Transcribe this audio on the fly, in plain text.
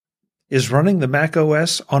Is running the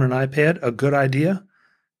macOS on an iPad a good idea?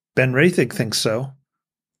 Ben Roethig thinks so.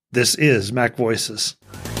 This is MacVoices.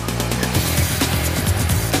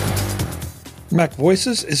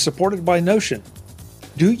 MacVoices is supported by Notion.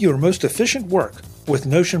 Do your most efficient work with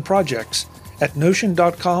Notion projects at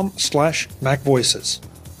notion.com/MacVoices.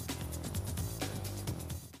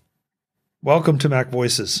 Welcome to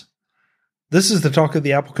MacVoices. This is the talk of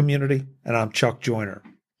the Apple community, and I'm Chuck Joyner.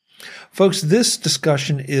 Folks, this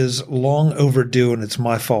discussion is long overdue, and it's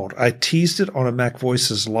my fault. I teased it on a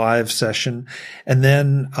MacVoices live session, and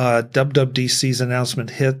then WWDC's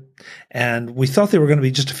announcement hit, and we thought there were going to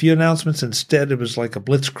be just a few announcements. Instead, it was like a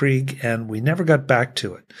blitzkrieg, and we never got back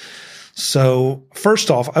to it. So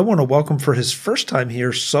first off, I want to welcome for his first time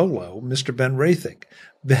here solo, Mr. Ben Roethig.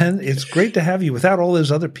 Ben, it's great to have you without all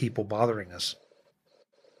those other people bothering us.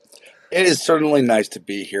 It is certainly nice to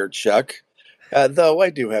be here, Chuck. Though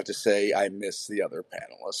I do have to say I miss the other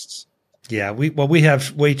panelists. Yeah, we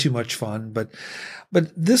have way too much fun, but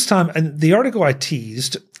this time, and the article I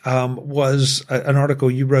teased was an article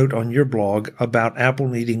you wrote on your blog about Apple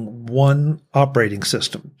needing one operating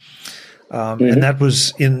system. And that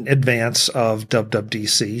was in advance of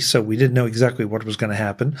WWDC, so we didn't know exactly what was going to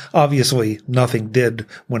happen. Obviously, nothing did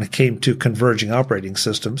when it came to converging operating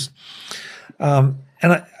systems. And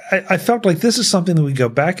I felt like this is something that we go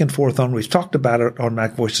back and forth on. We've talked about it on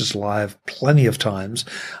MacVoices Live plenty of times.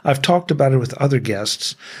 I've talked about it with other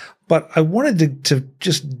guests, but I wanted to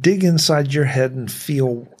just dig inside your head and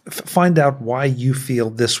find out why you feel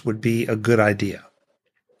this would be a good idea.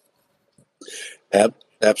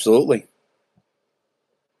 Absolutely.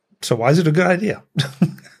 So why is it a good idea?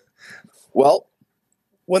 Well,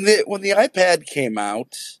 when the iPad came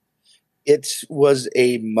out, it was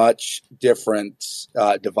a much different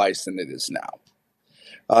device than it is now.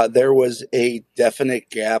 There was a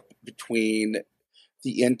definite gap between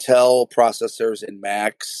the Intel processors in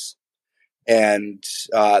Macs and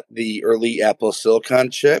the early Apple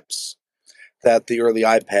Silicon chips that the early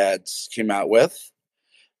iPads came out with.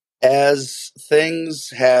 As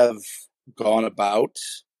things have gone about,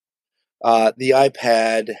 the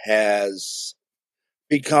iPad has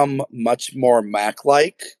become much more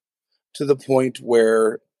Mac-like, to the point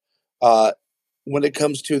where when it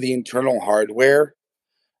comes to the internal hardware,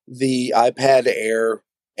 the iPad Air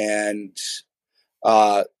and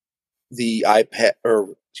the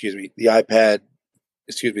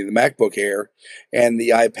MacBook Air and the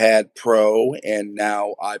iPad Pro and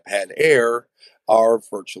now iPad Air are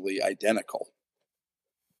virtually identical.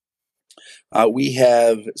 We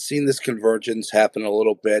have seen this convergence happen a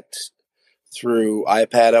little bit through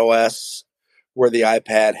iPad OS, where the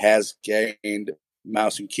iPad has gained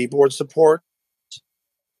mouse and keyboard support.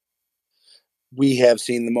 We have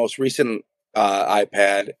seen the most recent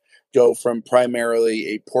iPad go from primarily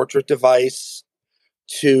a portrait device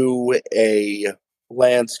to a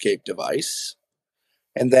landscape device.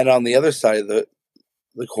 And then on the other side of the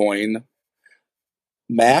coin,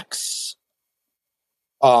 Macs,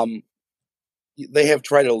 they have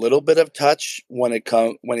tried a little bit of touch when it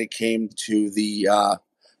came to the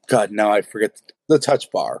God, now I forget the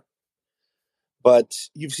touch bar. But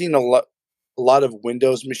you've seen a lot of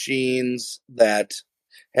Windows machines that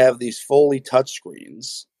have these fully touch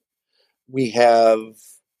screens. We have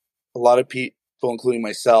a lot of people, including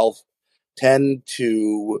myself, from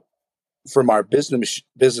our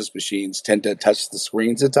business machines, tend to touch the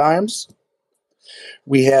screens at times.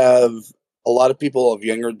 We have a lot of people of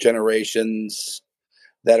younger generations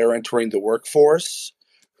that are entering the workforce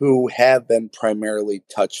who have been primarily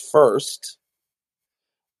touch first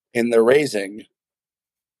in their raising.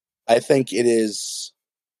 I think it is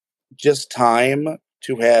just time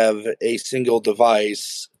to have a single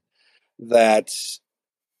device that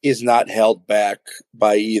is not held back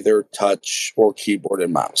by either touch or keyboard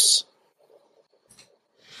and mouse.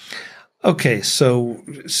 Okay, so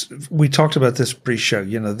we talked about this pre-show.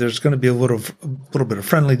 There's going to be a little bit of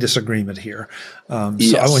friendly disagreement here.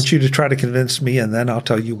 Yes. So I want you to try to convince me, and then I'll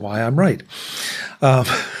tell you why I'm right.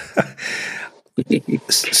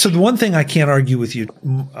 So the one thing I can't argue with you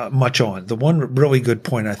much on, the one really good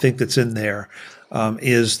point I think that's in there,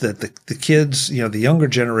 is that the kids, the younger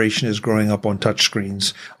generation is growing up on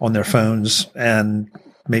touchscreens on their phones and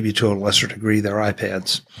maybe to a lesser degree their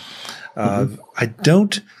iPads.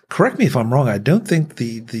 Correct me if I'm wrong, I don't think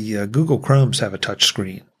the Google Chromes have a touch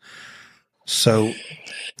screen. So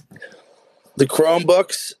the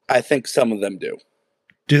Chromebooks, I think some of them do.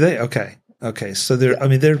 Do they? Okay. So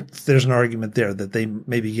there's an argument there that they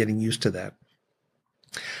may be getting used to that.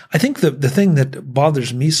 I think the thing that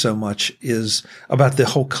bothers me so much is about the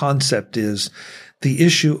whole concept is the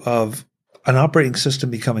issue of an operating system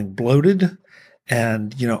becoming bloated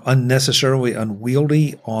and, unnecessarily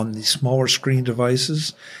unwieldy on the smaller screen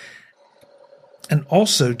devices. And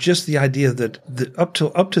also just the idea that up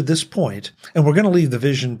to this point, and we're going to leave the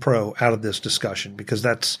Vision Pro out of this discussion because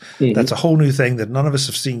that's a whole new thing that none of us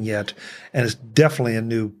have seen yet, and it's definitely a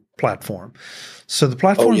new platform. So the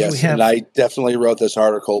platforms we have, and I definitely wrote this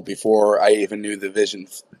article before I even knew the Vision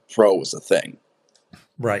Pro was a thing.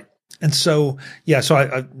 Right. And so,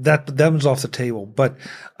 so that one's off the table. But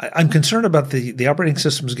I'm concerned about the operating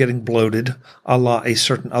systems getting bloated, a la a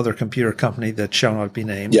certain other computer company that shall not be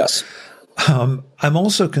named. Yes. I'm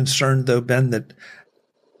also concerned, though, Ben, that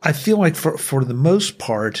I feel like for the most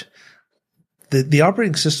part, the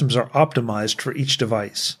operating systems are optimized for each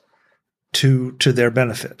device to their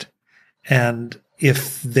benefit. And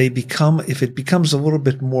if it becomes a little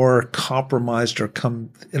bit more compromised or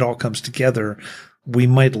it all comes together, we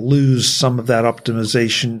might lose some of that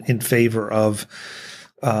optimization in favor of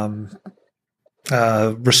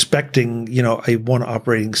respecting, a one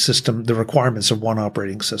operating system, the requirements of one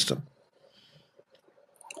operating system.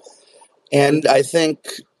 And I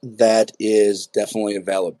think that is definitely a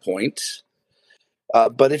valid point.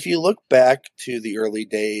 But if you look back to the early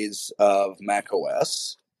days of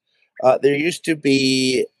macOS, there used to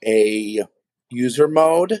be a user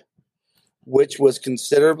mode, which was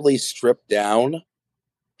considerably stripped down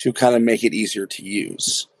to kind of make it easier to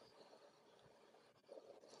use.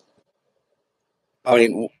 I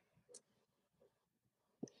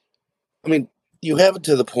mean, you have it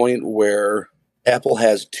to the point where Apple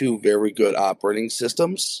has two very good operating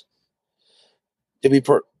systems. To be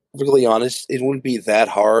perfectly honest, it wouldn't be that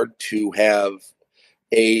hard to have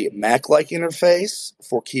a Mac-like interface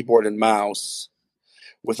for keyboard and mouse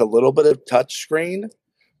with a little bit of touch screen,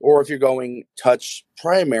 or if you're going touch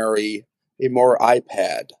primary, a more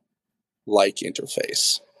iPad-like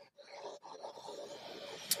interface.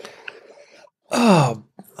 Oh,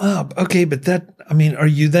 okay. But are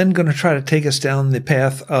you then going to try to take us down the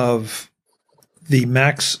path of the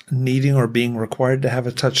Macs needing or being required to have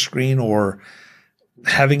a touch screen or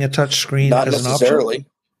having a touch screen as an option?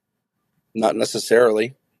 Not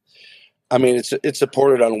necessarily. I mean, it's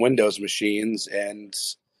supported on Windows machines, and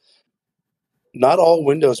not all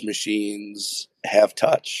Windows machines have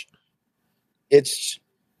touch. It's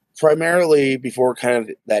primarily before kind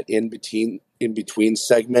of that in between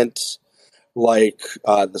segment, like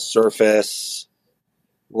the Surface,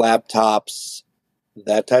 laptops,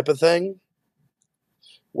 that type of thing,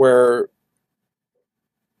 where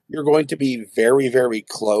you're going to be very, very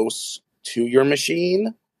close to your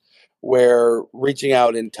machine, where reaching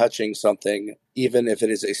out and touching something, even if it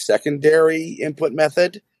is a secondary input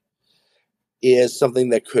method, is something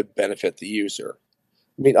that could benefit the user.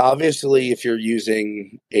 I mean, obviously, if you're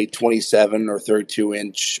using a 27 or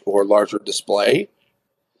 32-inch or larger display,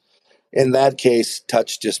 in that case,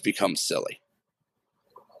 touch just becomes silly.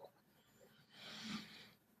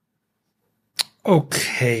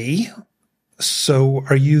 Okay. So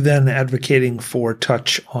are you then advocating for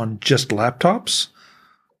touch on just laptops?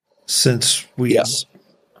 Yes.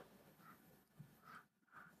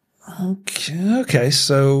 Okay.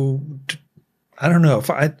 So I don't know if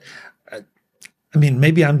I mean,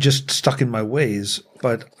 maybe I'm just stuck in my ways,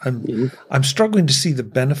 but I'm struggling to see the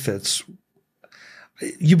benefits.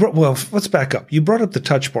 Let's back up. You brought up the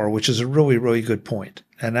touch bar, which is a really, really good point,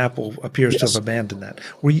 and Apple appears to have abandoned that.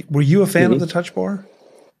 Were you a fan of the touch bar?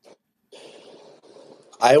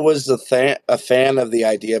 I was a fan of the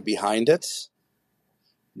idea behind it,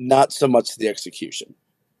 not so much the execution.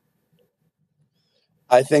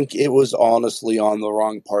 I think it was honestly on the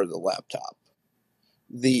wrong part of the laptop.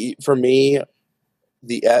 For me,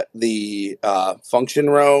 the function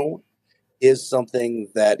row is something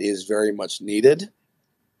that is very much needed,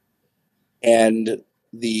 and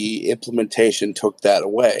the implementation took that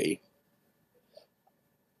away.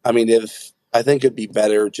 I mean, I think it'd be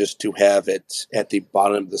better just to have it at the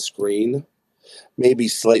bottom of the screen, maybe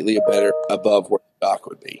slightly better above where the dock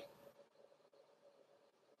would be.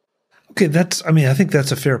 Okay, I think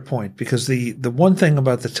that's a fair point, because the one thing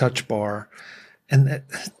about the touch bar and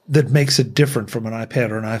that makes it different from an iPad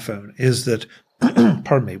or an iPhone is that,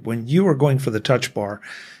 pardon me, when you are going for the touch bar,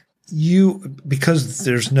 because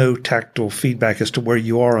there's no tactile feedback as to where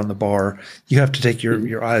you are on the bar, you have to take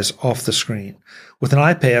your eyes off the screen. With an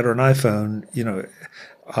iPad or an iPhone,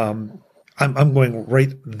 I'm going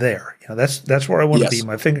right there. That's where I want to be.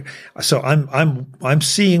 My finger. So I'm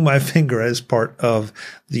seeing my finger as part of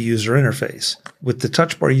the user interface. With the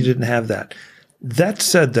touch bar, you didn't have that. That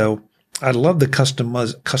said, though, I love the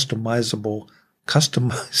customize.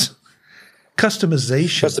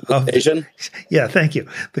 Customization. Yeah, thank you.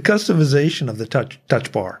 The customization of the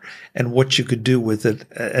touch bar and what you could do with it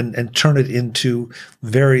and turn it into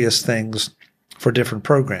various things for different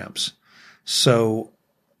programs. So,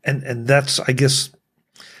 and that's, I guess,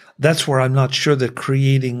 that's where I'm not sure that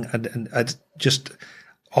creating just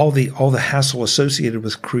all the hassle associated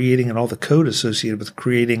with creating and all the code associated with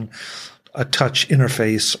creating a touch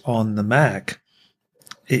interface on the Mac,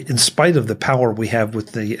 in spite of the power we have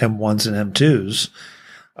with the M1s and M2s,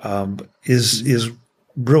 is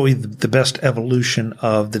really the best evolution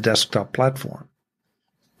of the desktop platform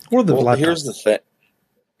or the laptop.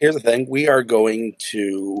 Here's the thing. We are going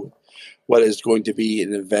to what is going to be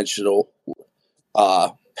an eventual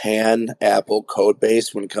pan-Apple code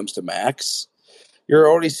base when it comes to Macs. You're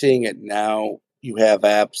already seeing it now. You have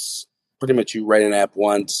apps, pretty much you write an app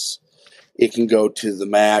once. It can go to the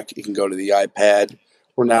Mac. It can go to the iPad.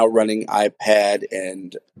 We're now running iPad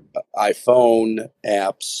and iPhone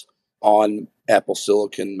apps on Apple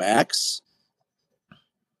Silicon Macs.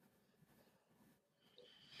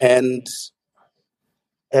 And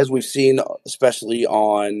as we've seen, especially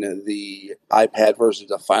on the iPad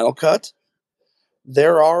versions of Final Cut,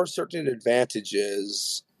 there are certain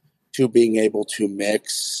advantages to being able to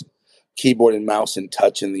mix keyboard and mouse and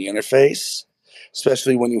touch in the interface,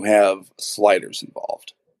 especially when you have sliders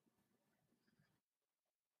involved.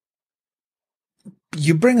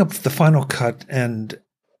 You bring up the Final Cut, and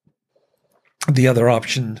the other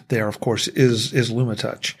option there, of course, is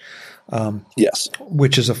LumaTouch. Yes,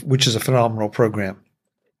 which is a phenomenal program.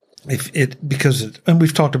 And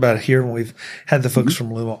we've talked about it here, and we've had the folks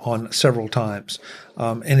from Luma on several times,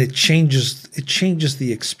 and it changes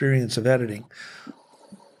the experience of editing.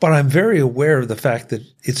 But I'm very aware of the fact that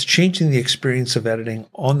it's changing the experience of editing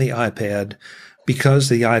on the iPad because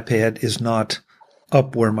the iPad is not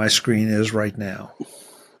up where my screen is right now.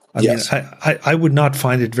 I mean, I would not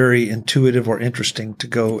find it very intuitive or interesting to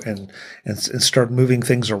go and start moving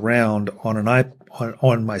things around on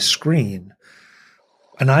on my screen.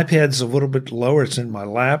 An iPad's a little bit lower; it's in my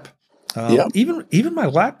lap. Even my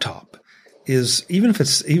laptop is, even if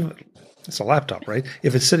it's a laptop, right?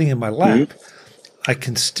 If it's sitting in my lap, I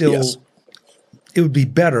can still. Yes. It would be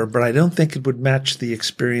better, but I don't think it would match the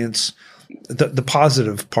experience, the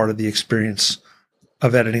positive part of the experience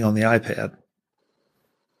of editing on the iPad.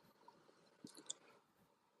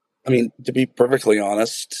 I mean, to be perfectly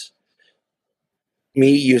honest,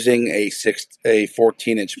 me using a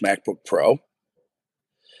 14-inch MacBook Pro,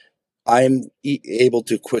 I'm able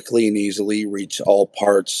to quickly and easily reach all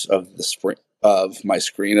parts of of my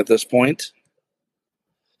screen at this point.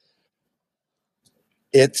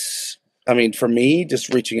 For me,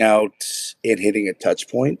 just reaching out and hitting a touch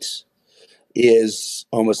point is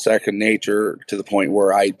almost second nature, to the point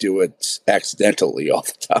where I do it accidentally all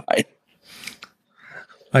the time.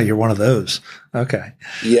 Oh, you're one of those. Okay.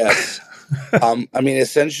 Yes.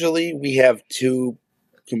 Essentially, we have two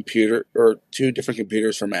different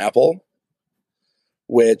computers from Apple,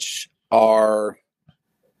 which are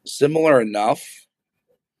similar enough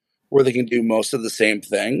where they can do most of the same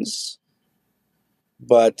things.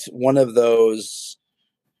 But one of those,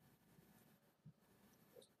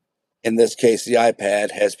 in this case, the iPad,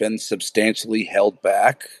 has been substantially held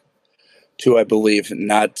back to, I believe,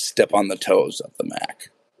 not step on the toes of the Mac.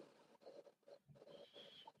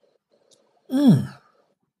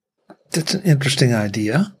 That's an interesting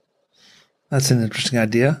idea. I'm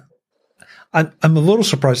a little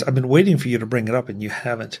surprised. I've been waiting for you to bring it up, and you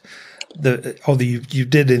haven't. Although you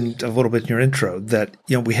did in a little bit in your intro that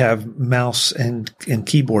we have mouse and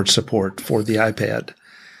keyboard support for the iPad,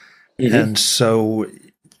 and so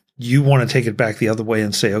you want to take it back the other way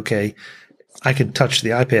and say, okay, I can touch the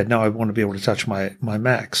iPad now. I want to be able to touch my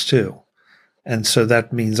Macs too, and so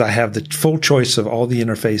that means I have the full choice of all the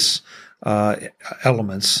interface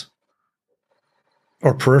elements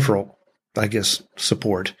or peripheral, I guess,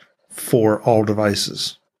 support for all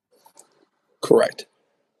devices. Correct.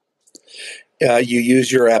 You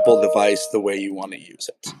use your Apple device the way you want to use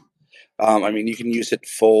it. You can use it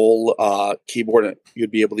full keyboard.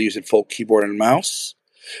 You'd be able to use it full keyboard and mouse.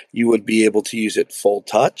 You would be able to use it full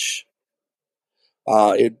touch.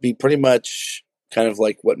 It'd be pretty much kind of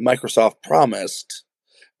like what Microsoft promised,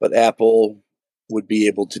 but Apple would be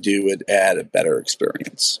able to do it at a better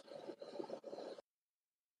experience.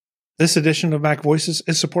 This edition of MacVoices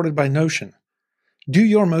is supported by Notion. Do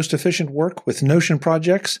your most efficient work with Notion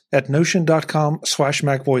projects at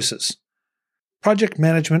notion.com/MacVoices. Project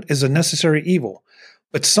management is a necessary evil,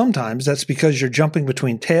 but sometimes that's because you're jumping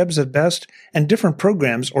between tabs at best and different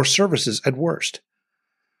programs or services at worst.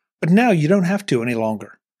 But now you don't have to any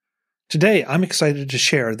longer. Today, I'm excited to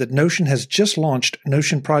share that Notion has just launched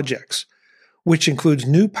Notion Projects, which includes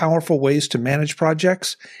new powerful ways to manage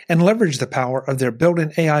projects and leverage the power of their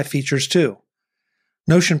built-in AI features too.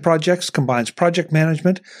 Notion Projects combines project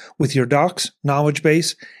management with your docs, knowledge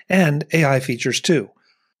base, and AI features too,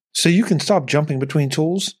 so you can stop jumping between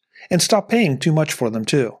tools and stop paying too much for them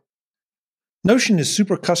too. Notion is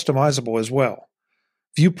super customizable as well.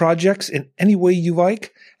 View projects in any way you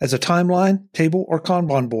like as a timeline, table, or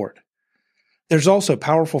Kanban board. There's also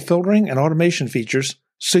powerful filtering and automation features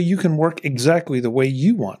so you can work exactly the way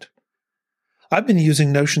you want. I've been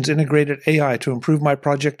using Notion's integrated AI to improve my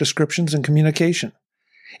project descriptions and communication.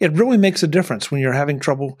 It really makes a difference when you're having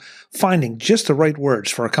trouble finding just the right words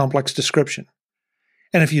for a complex description.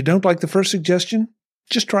 And if you don't like the first suggestion,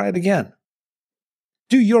 just try it again.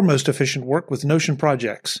 Do your most efficient work with Notion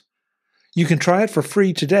Projects. You can try it for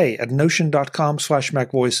free today at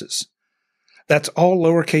notion.com/MacVoices. That's all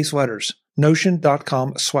lowercase letters,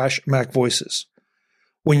 notion.com/MacVoices.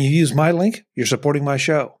 When you use my link, you're supporting my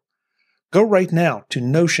show. Go right now to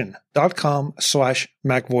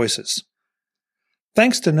notion.com/MacVoices.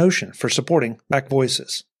 Thanks to Notion for supporting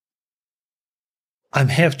MacVoices. I'm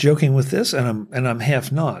half joking with this, and I'm half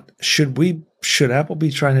not. Should Apple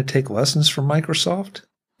be trying to take lessons from Microsoft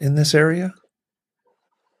in this area?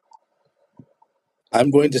 I'm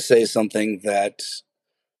going to say something that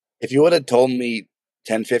if you would have told me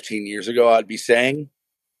 10, 15 years ago, I'd be saying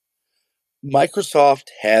Microsoft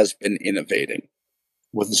has been innovating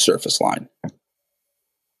with the Surface line.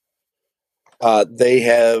 They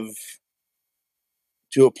have,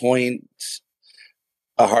 to a point,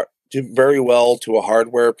 do very well to a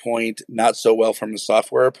hardware point, not so well from a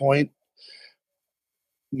software point,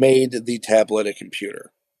 made the tablet a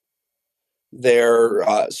computer. Their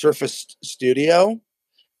Surface Studio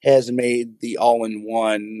has made the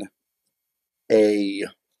all-in-one be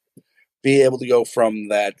able to go from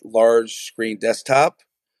that large screen desktop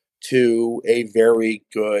to a very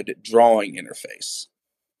good drawing interface.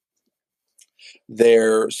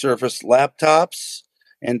 Their Surface laptops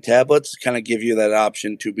and tablets kind of give you that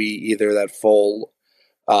option to be either that full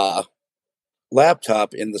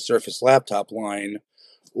laptop in the Surface laptop line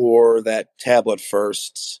or that tablet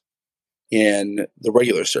first in the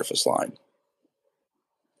regular Surface line.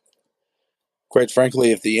 Quite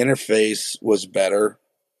frankly, if the interface was better,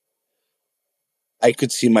 I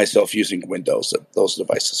could see myself using Windows. Those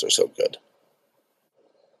devices are so good.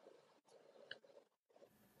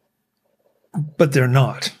 But they're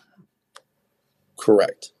not.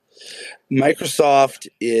 Correct. Microsoft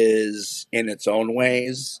is, in its own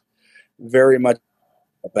ways, very much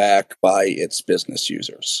backed by its business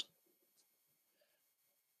users.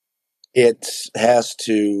 It has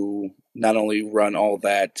to not only run all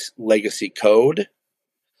that legacy code,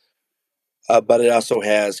 but it also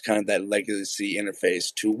has kind of that legacy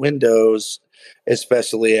interface to Windows,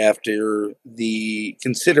 especially after the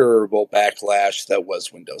considerable backlash that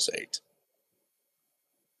was Windows 8.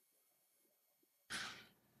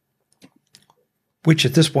 Which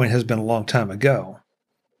at this point has been a long time ago,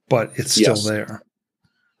 but it's still there.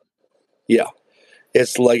 Yeah,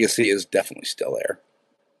 its legacy is definitely still there.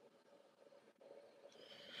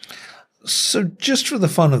 So just for the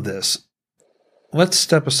fun of this, let's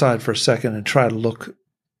step aside for a second and try to look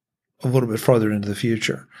a little bit farther into the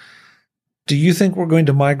future. Do you think we're going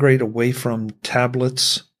to migrate away from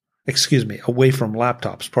laptops,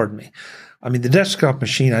 pardon me. I mean, the desktop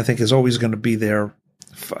machine, I think, is always going to be there,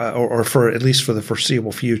 or for at least for the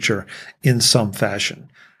foreseeable future in some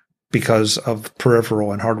fashion because of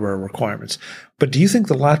peripheral and hardware requirements. But do you think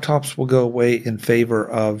the laptops will go away in favor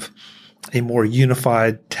of a more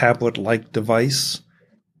unified tablet-like device,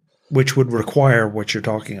 which would require what you're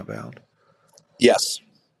talking about? Yes.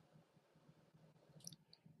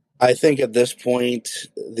 I think at this point,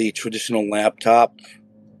 the traditional laptop,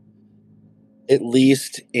 at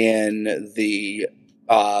least in the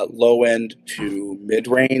low-end to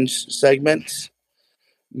mid-range segment,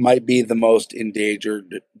 might be the most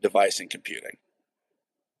endangered device in computing.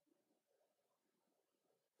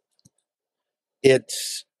 It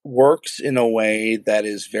works in a way that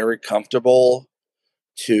is very comfortable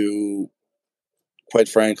to, quite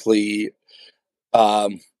frankly,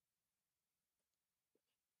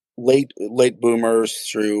 late boomers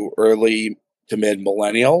through early to mid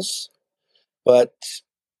millennials, but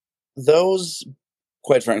those,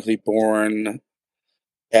 quite frankly, born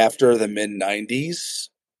after the mid 90s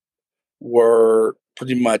were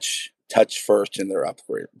pretty much touch first in their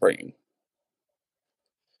upbringing.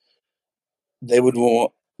 They would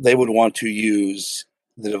want to use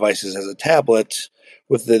the devices as a tablet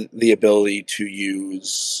with the ability to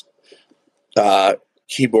use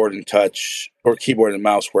keyboard and touch or keyboard and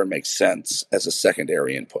mouse where it makes sense as a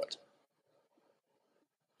secondary input.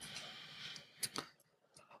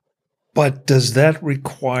 But does that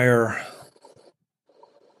require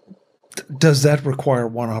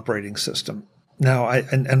one operating system? Now, I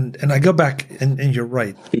go back, and you're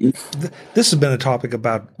right. This has been a topic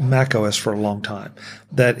about macOS for a long time.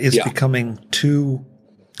 That is becoming too,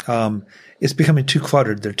 it's becoming too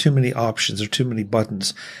cluttered. There are too many options. There are too many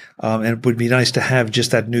buttons, and it would be nice to have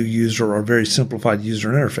just that new user or very simplified user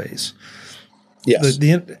interface. Yes.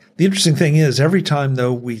 The interesting thing is, every time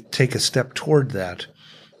though we take a step toward that,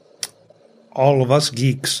 all of us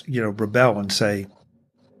geeks, rebel and say,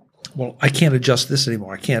 well, I can't adjust this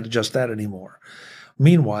anymore. I can't adjust that anymore.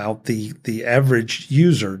 Meanwhile, the average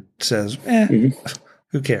user says,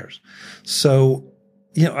 who cares? So,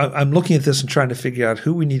 I'm looking at this and trying to figure out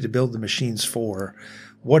who we need to build the machines for,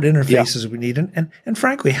 what interfaces we need, and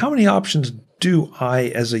frankly, how many options do I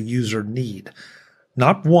as a user need?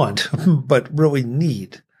 Not want, but really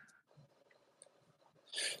need.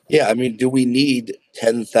 Yeah, I mean, do we need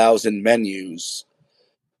 10,000 menus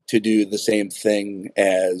to do the same thing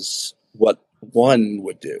as what one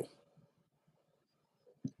would do?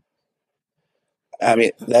 I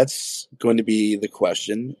mean, that's going to be the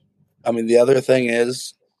question. I mean, the other thing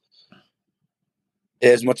is,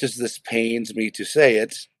 as much as this pains me to say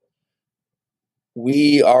it,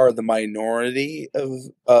 we are the minority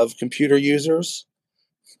of computer users,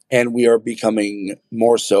 and we are becoming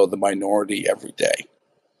more so the minority every day.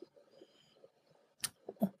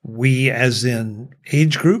 We as in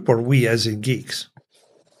age group, or we as in geeks?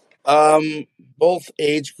 Both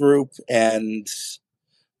age group, and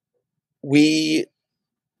we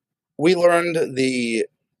learned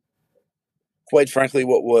quite frankly,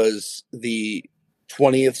 what was the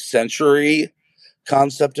 20th century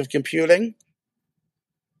concept of computing.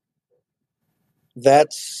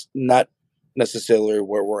 That's not necessarily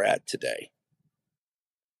where we're at today.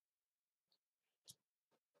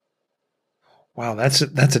 Wow, that's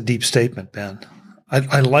a deep statement, Ben.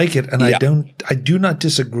 I like it, and I do not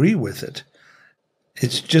disagree with it.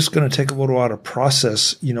 It's just going to take a little while to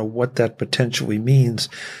process, what that potentially means,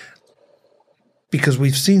 because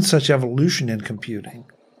we've seen such evolution in computing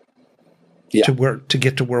to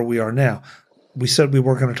get to where we are now. We said we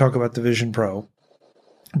weren't going to talk about the Vision Pro,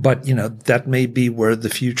 but that may be where the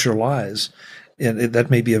future lies, and that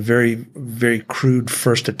may be a very, very crude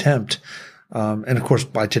first attempt. And of course,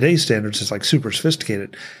 by today's standards, it's like super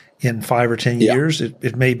sophisticated. In 5 or 10 years,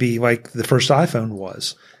 it may be like the first iPhone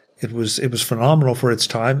was. It was phenomenal for its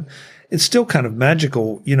time. It's still kind of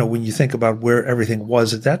magical, when you think about where everything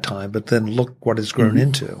was at that time, but then look what it's grown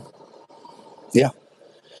into. Yeah.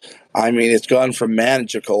 I mean, it's gone from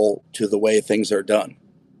magical to the way things are done.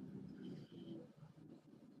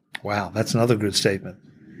 Wow, that's another good statement.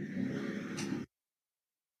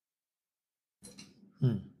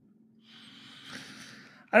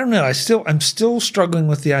 I don't know. I'm still struggling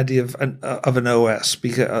with the idea of an OS,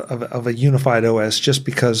 because of a unified OS, just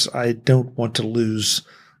because I don't want to lose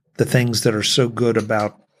the things that are so good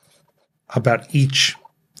about each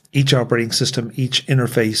operating system, each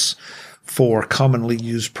interface for commonly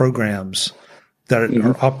used programs that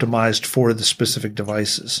are optimized for the specific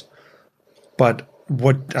devices. But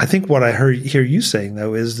what I hear you saying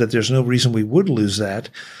though is that there's no reason we would lose that.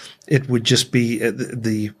 It would just be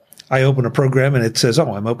I open a program and it says,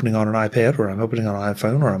 oh, I'm opening on an iPad, or I'm opening on an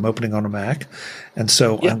iPhone, or I'm opening on a Mac. And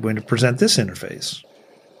so I'm going to present this interface.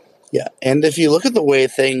 Yeah. And if you look at the way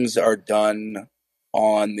things are done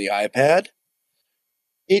on the iPad,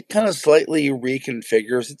 it kind of slightly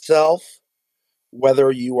reconfigures itself, whether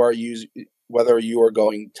you are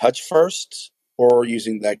going touch first or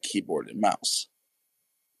using that keyboard and mouse.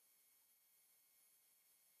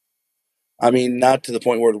 I mean, not to the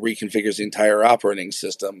point where it reconfigures the entire operating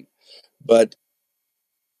system, but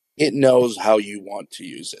it knows how you want to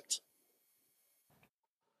use it.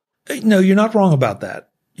 No, you're not wrong about that.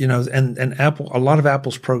 And Apple, a lot of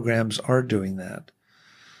Apple's programs are doing that.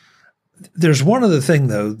 There's one other thing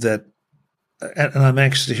though that, and I'm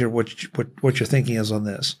anxious to hear what your thinking is on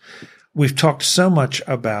this. We've talked so much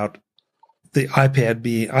about the iPad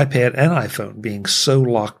and iPhone being so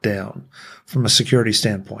locked down from a security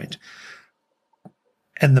standpoint,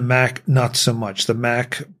 and the Mac not so much. The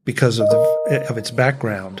Mac, because of its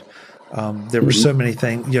background, there were so many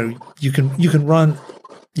things. You can run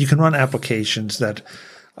applications that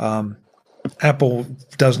Apple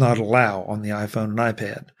does not allow on the iPhone and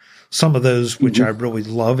iPad. Some of those which I really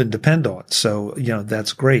love and depend on. So,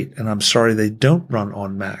 that's great. And I'm sorry they don't run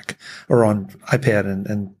on Mac or on iPad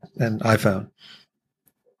and iPhone.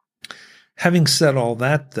 Having said all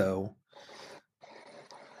that, though,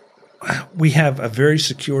 we have a very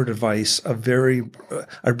secure device, a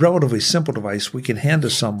relatively simple device we can hand to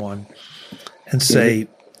someone and say,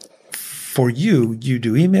 for you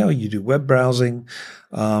do email, you do web browsing,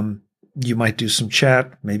 you might do some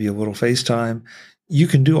chat, maybe a little FaceTime. You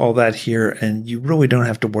can do all that here, and you really don't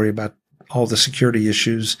have to worry about all the security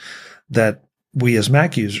issues that we as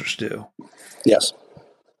Mac users do. Yes.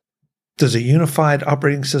 Does a unified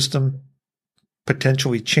operating system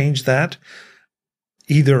potentially change that?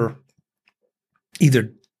 Either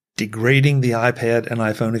degrading the iPad and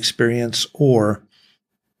iPhone experience or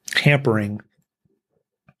hampering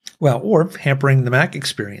the Mac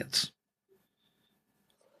experience?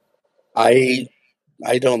 I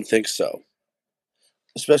don't think so.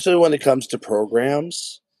 Especially when it comes to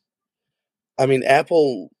programs. I mean,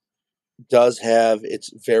 Apple does have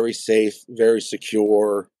its very safe, very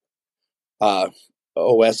secure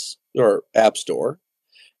OS or App Store.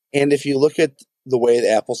 And if you look at the way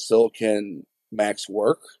the Apple Silicon Macs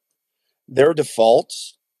work, their default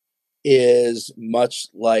is much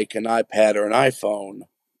like an iPad or an iPhone,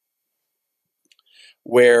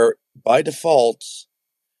 where by default,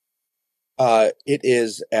 it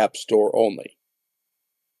is App Store only.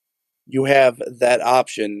 You have that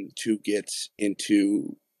option to get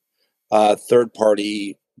into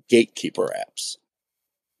third-party gatekeeper apps.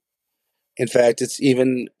 In fact, it's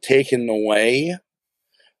even taken away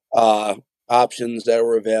options that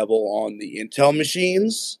were available on the Intel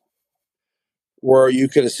machines, where you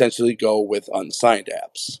could essentially go with unsigned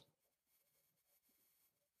apps.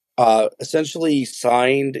 Essentially,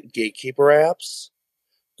 signed gatekeeper apps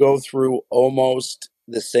go through almost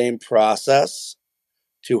the same process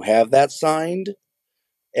to have that signed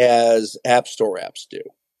as App Store apps do.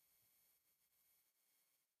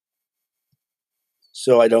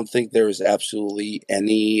 So I don't think there's absolutely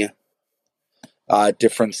any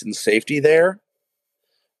difference in safety there.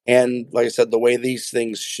 And like I said, the way these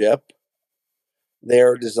things ship,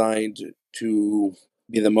 they're designed to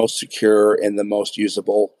be the most secure and the most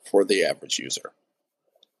usable for the average user.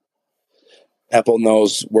 Apple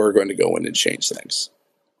knows we're going to go in and change things.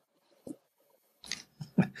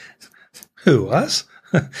 Who, us?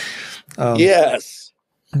 Yes.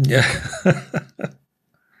 Yeah.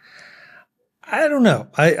 I don't know.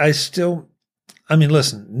 I mean,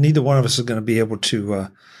 listen, neither one of us is going to be able to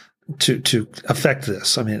affect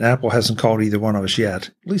this. I mean, Apple hasn't called either one of us yet,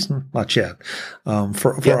 at least not yet,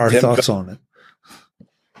 for our thoughts on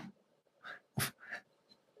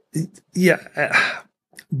it. Yeah.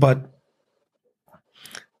 But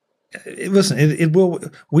listen,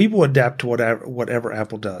 we will adapt to whatever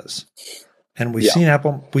Apple does. And we've seen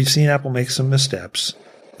Apple make some missteps.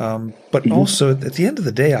 But also at the end of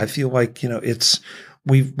the day, I feel like,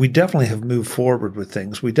 we definitely have moved forward with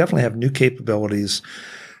things. We definitely have new capabilities.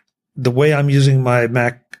 The way I'm using my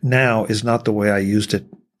Mac now is not the way I used it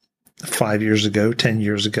 5 years ago, 10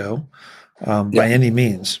 years ago, by any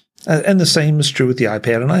means. And the same is true with the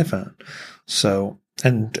iPad and iPhone. So,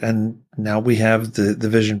 and now we have the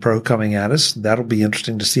Vision Pro coming at us. That'll be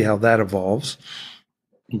interesting to see how that evolves.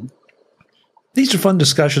 Mm-hmm. These are fun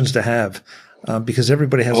discussions to have because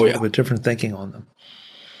everybody has a little bit different thinking on them.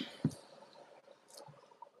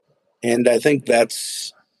 And I think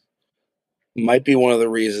might be one of the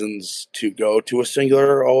reasons to go to a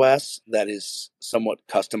singular OS that is somewhat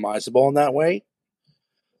customizable in that way.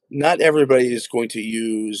 Not everybody is going to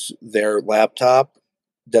use their laptop,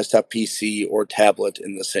 desktop PC, or tablet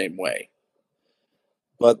in the same way.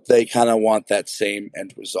 But they kind of want that same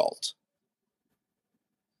end result.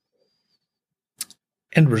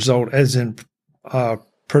 End result as in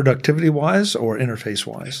productivity-wise or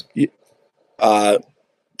interface-wise?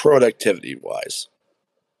 Productivity-wise.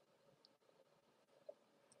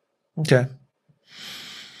 Okay.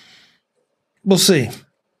 We'll see.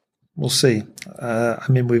 I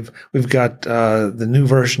mean, we've got the new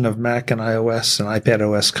version of Mac and iOS and iPad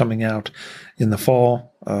OS coming out in the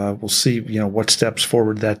fall. We'll see, what steps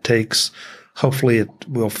forward that takes. Hopefully, it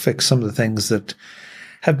will fix some of the things that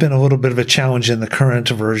have been a little bit of a challenge in the current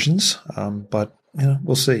versions. But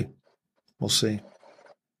we'll see.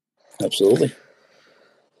 Absolutely.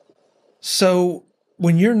 So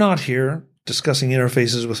when you're not here discussing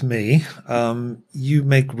interfaces with me, you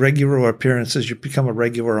make regular appearances. You become a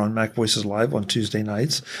regular on MacVoices Live on Tuesday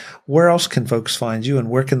nights. Where else can folks find you,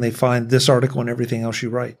 and where can they find this article and everything else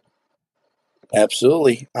you write?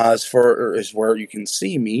 Absolutely. As far as where you can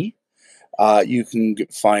see me, you can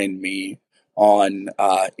find me on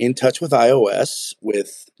In Touch with iOS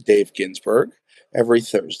with Dave Ginsburg every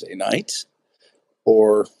Thursday night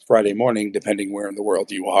or Friday morning, depending where in the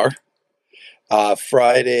world you are.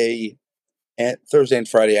 Friday Thursday and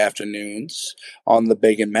Friday afternoons on the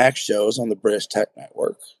Big and Mac shows on the British Tech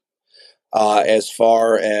Network. As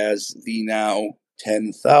far as the now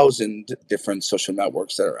 10,000 different social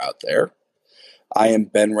networks that are out there, I am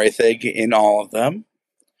Ben Roethig in all of them.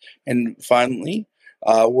 And finally,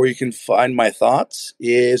 where you can find my thoughts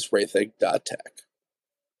is roethig.tech.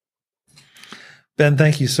 Ben,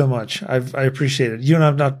 thank you so much. I appreciate it. You and I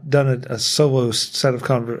have not done a solo set of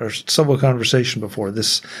solo conversation before.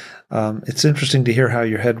 This it's interesting to hear how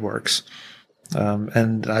your head works,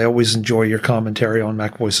 and I always enjoy your commentary on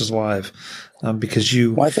MacVoices Live because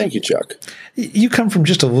you. Why, thank you, Chuck. You come from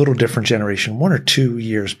just a little different generation, 1 or 2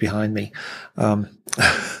 years behind me.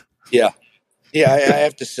 Yeah, I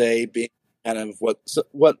have to say, being kind of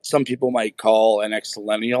what some people might call an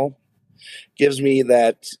ex-millennial gives me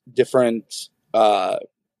that different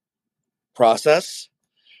process,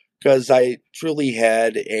 because I truly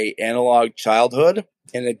had a analog childhood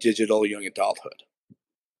and a digital young adulthood.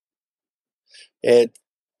 It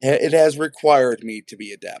has required me to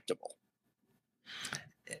be adaptable.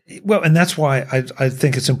 Well, and that's why I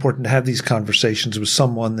think it's important to have these conversations with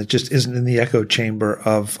someone that just isn't in the echo chamber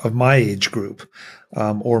of my age group,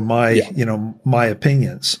 or my, my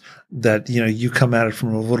opinions, that, you come at it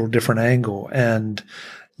from a little different angle, and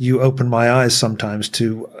you open my eyes sometimes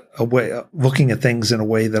to a way, looking at things in a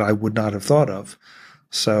way that I would not have thought of.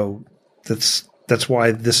 So that's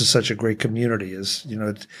why this is such a great community.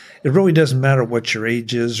 It really doesn't matter what your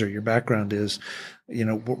age is or your background is.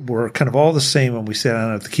 We're kind of all the same when we sit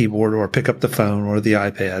down at the keyboard or pick up the phone or the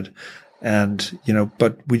iPad, and,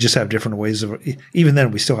 but we just have different ways of, even then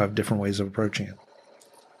we still have different ways of approaching it.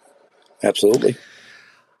 Absolutely.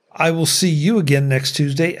 I will see you again next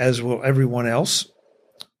Tuesday, as will everyone else.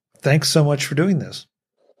 Thanks so much for doing this.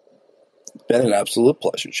 It's been an absolute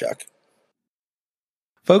pleasure, Chuck.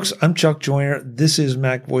 Folks, I'm Chuck Joyner. This is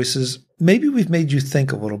MacVoices. Maybe we've made you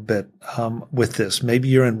think a little bit with this. Maybe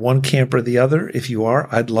you're in one camp or the other. If you are,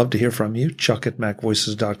 I'd love to hear from you.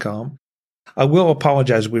 Chuck@macvoices.com. I will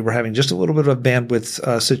apologize. We were having just a little bit of a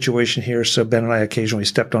bandwidth situation here, so Ben and I occasionally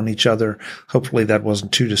stepped on each other. Hopefully that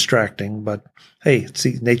wasn't too distracting, but hey, it's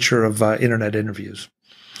the nature of internet interviews.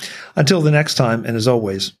 Until the next time, and as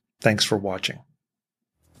always, thanks for watching.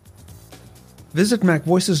 Visit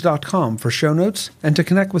MacVoices.com for show notes and to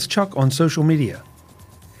connect with Chuck on social media.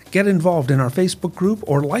 Get involved in our Facebook group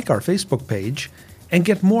or like our Facebook page, and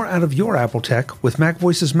get more out of your Apple tech with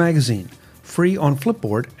MacVoices Magazine, free on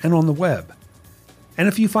Flipboard and on the web. And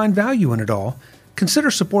if you find value in it all,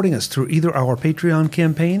 consider supporting us through either our Patreon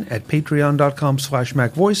campaign at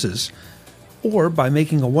patreon.com/MacVoices, or by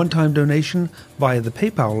making a one-time donation via the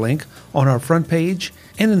PayPal link on our front page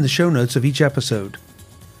and in the show notes of each episode.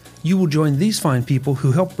 You will join these fine people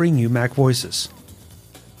who help bring you MacVoices.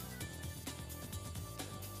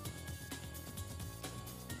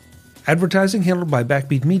 Advertising handled by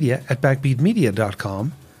Backbeat Media at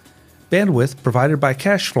backbeatmedia.com. Bandwidth provided by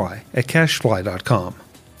CacheFly at cachefly.com.